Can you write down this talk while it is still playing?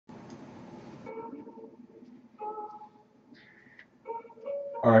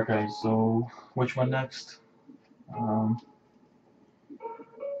Alright guys, so which one next? Um,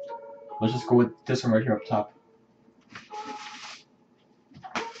 let's just go with this one right here up top.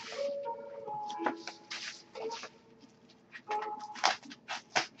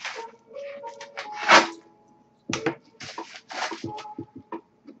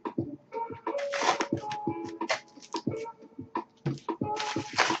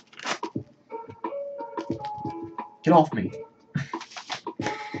 Get off me!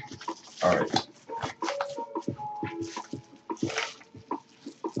 Alright.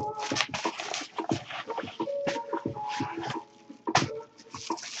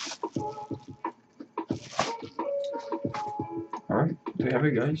 Alright, there we have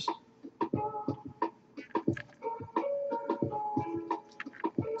it guys.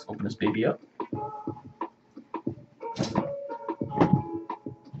 Let's open this baby up.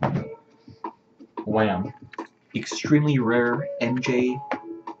 Wham! Extremely rare MJ,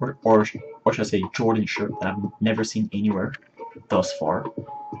 or should I say Jordan shirt that I've never seen anywhere thus far.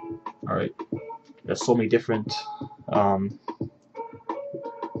 Alright, there's so many different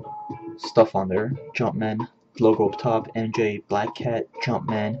stuff on there. Jumpman, logo up top, MJ, Black Cat,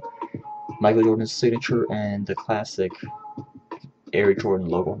 Jumpman, Michael Jordan's signature, and the classic Air Jordan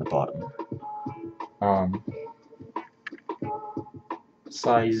logo on the bottom.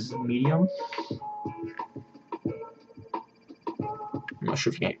 Size medium. I'm not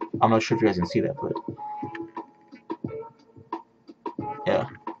sure if you guys can see that, but yeah,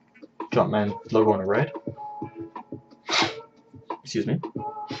 Jumpman logo on the red. Excuse me.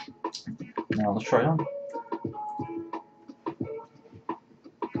 Now let's try it on.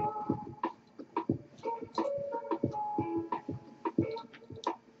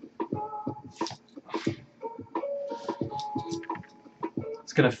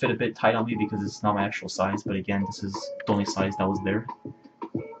 It's gonna fit a bit tight on me because it's not my actual size, but again, this is the only size that was there.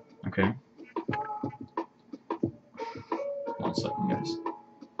 Okay. 1 second, guys.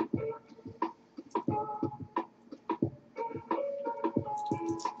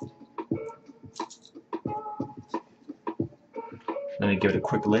 Let me give it a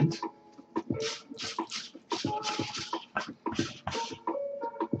quick lint.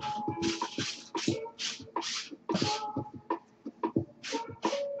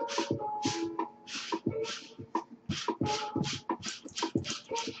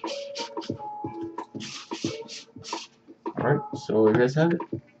 Alright, so you guys have it.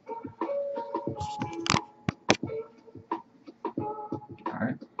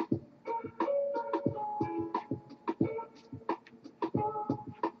 Alright.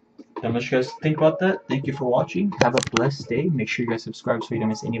 How much you guys think about that? Thank you for watching. Have a blessed day. Make sure you guys subscribe so you don't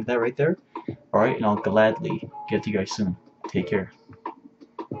miss any of that right there. Alright, and I'll gladly get to you guys soon. Take care.